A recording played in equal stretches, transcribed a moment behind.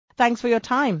Thanks for your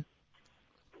time.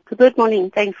 Good morning.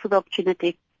 Thanks for the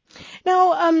opportunity.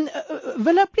 Now,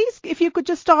 Villa, please, if you could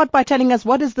just start by telling us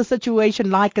what is the situation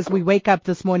like as we wake up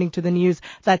this morning to the news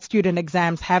that student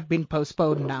exams have been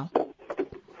postponed now?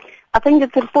 I think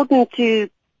it's important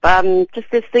to just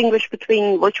distinguish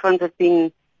between which ones have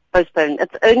been postponed.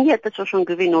 It's only at the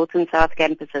Soshanguve North and South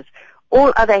campuses.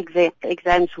 All other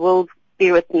exams will be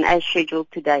written as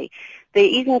scheduled today. There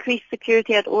is increased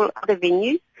security at all other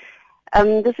venues.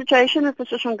 The situation at the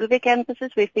Soshanguve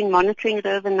campuses, we've been monitoring it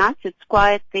overnight. It's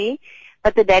quiet there,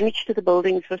 but the damage to the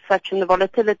buildings was such and the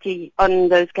volatility on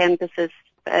those campuses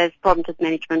has prompted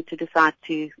management to decide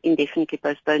to indefinitely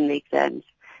postpone the exams.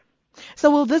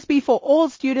 So will this be for all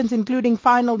students, including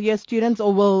final year students,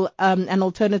 or will an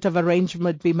alternative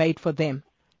arrangement be made for them?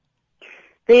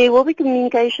 There will be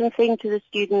communication sent to the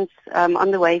students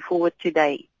on the way forward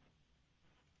today.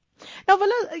 Now,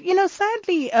 Villa,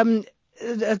 sadly,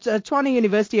 Tshwane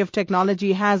University of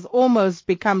Technology has almost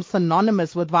become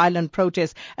synonymous with violent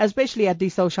protests, especially at the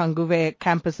Soshanguve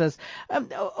campuses.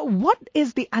 What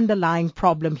is the underlying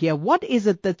problem here? What is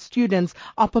it that students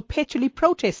are perpetually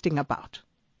protesting about?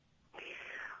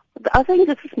 I think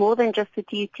this is more than just a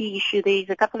TUT issue. There's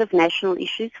a couple of national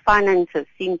issues. Finances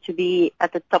seem to be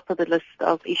at the top of the list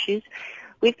of issues.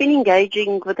 We've been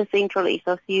engaging with the Central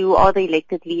SRC, who are the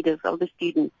elected leaders of the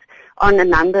students, on a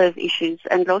number of issues.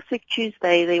 And last week,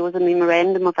 Tuesday, there was a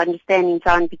memorandum of understanding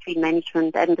signed between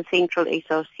management and the Central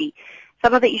SRC.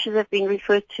 Some of the issues have been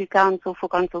referred to Council for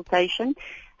consultation,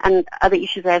 and other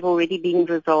issues have already been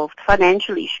resolved.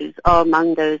 Financial issues are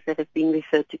among those that have been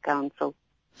referred to Council.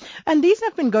 And these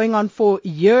have been going on for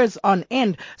years on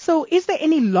end. So is there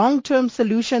any long-term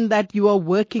solution that you are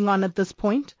working on at this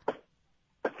point?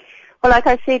 Well, like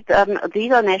I said,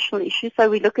 these are national issues, so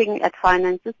we're looking at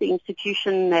finances. The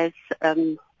institution has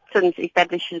since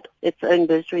established its own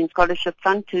bursary and scholarship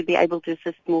fund to be able to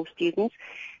assist more students.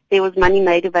 There was money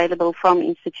made available from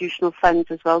institutional funds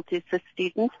as well to assist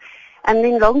students. And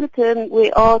then longer term,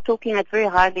 we are talking at very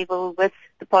high level with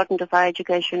Department of Higher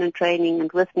Education and Training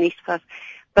and with NSFAS.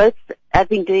 Both have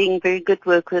been doing very good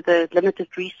work with the limited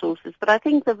resources. But I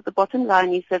think the bottom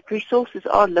line is that resources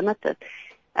are limited.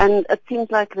 And it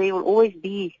seems like there will always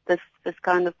be this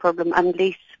kind of problem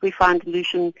unless we find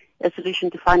a solution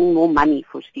to finding more money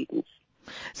for students.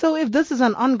 So if this is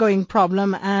an ongoing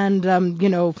problem and,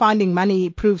 finding money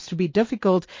proves to be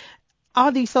difficult,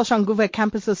 are the Soshanguve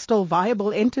campuses still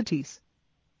viable entities?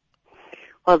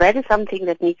 Well, that is something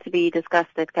that needs to be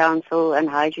discussed at council and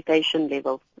higher education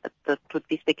level. That would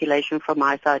be speculation from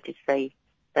my side to say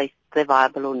they're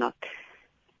viable or not.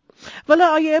 Well,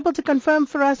 are you able to confirm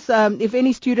for us if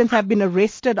any students have been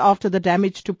arrested after the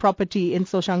damage to property in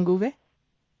Soshanguve?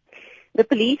 The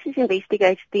police is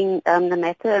investigating the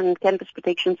matter, and Campus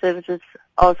Protection Services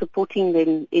are supporting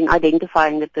them in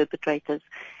identifying the perpetrators.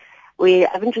 We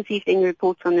haven't received any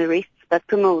reports on arrests, but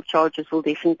criminal charges will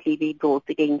definitely be brought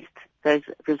against those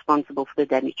responsible for the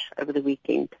damage over the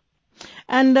weekend.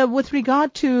 And with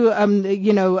regard to,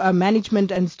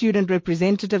 management and student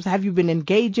representatives, have you been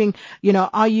engaging?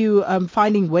 Are you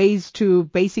finding ways to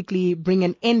basically bring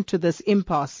an end to this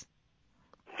impasse?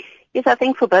 Yes, I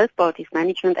think for both parties,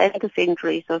 management and the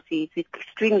Central SRC, it's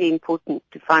extremely important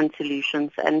to find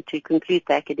solutions and to conclude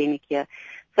the academic year.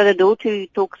 So the door to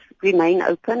talks remain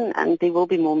open, and there will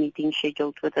be more meetings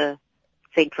scheduled with the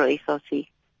Central SRC.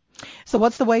 So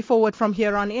what's the way forward from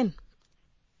here on in?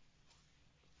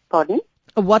 Pardon?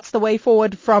 What's the way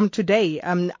forward from today?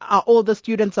 Are all the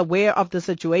students aware of the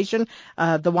situation,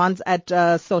 the ones at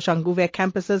Soshanguve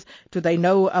campuses? Do they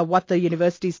know what the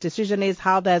university's decision is?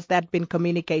 How has that been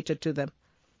communicated to them?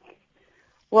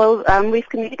 Well, we've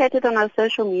communicated on our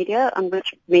social media, on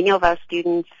which many of our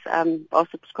students are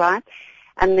subscribed.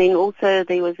 And then also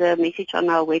there was a message on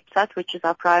our website, which is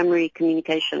our primary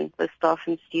communication with staff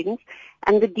and students.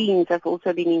 And the deans have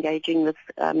also been engaging with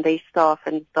their staff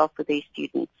and staff with their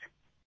students.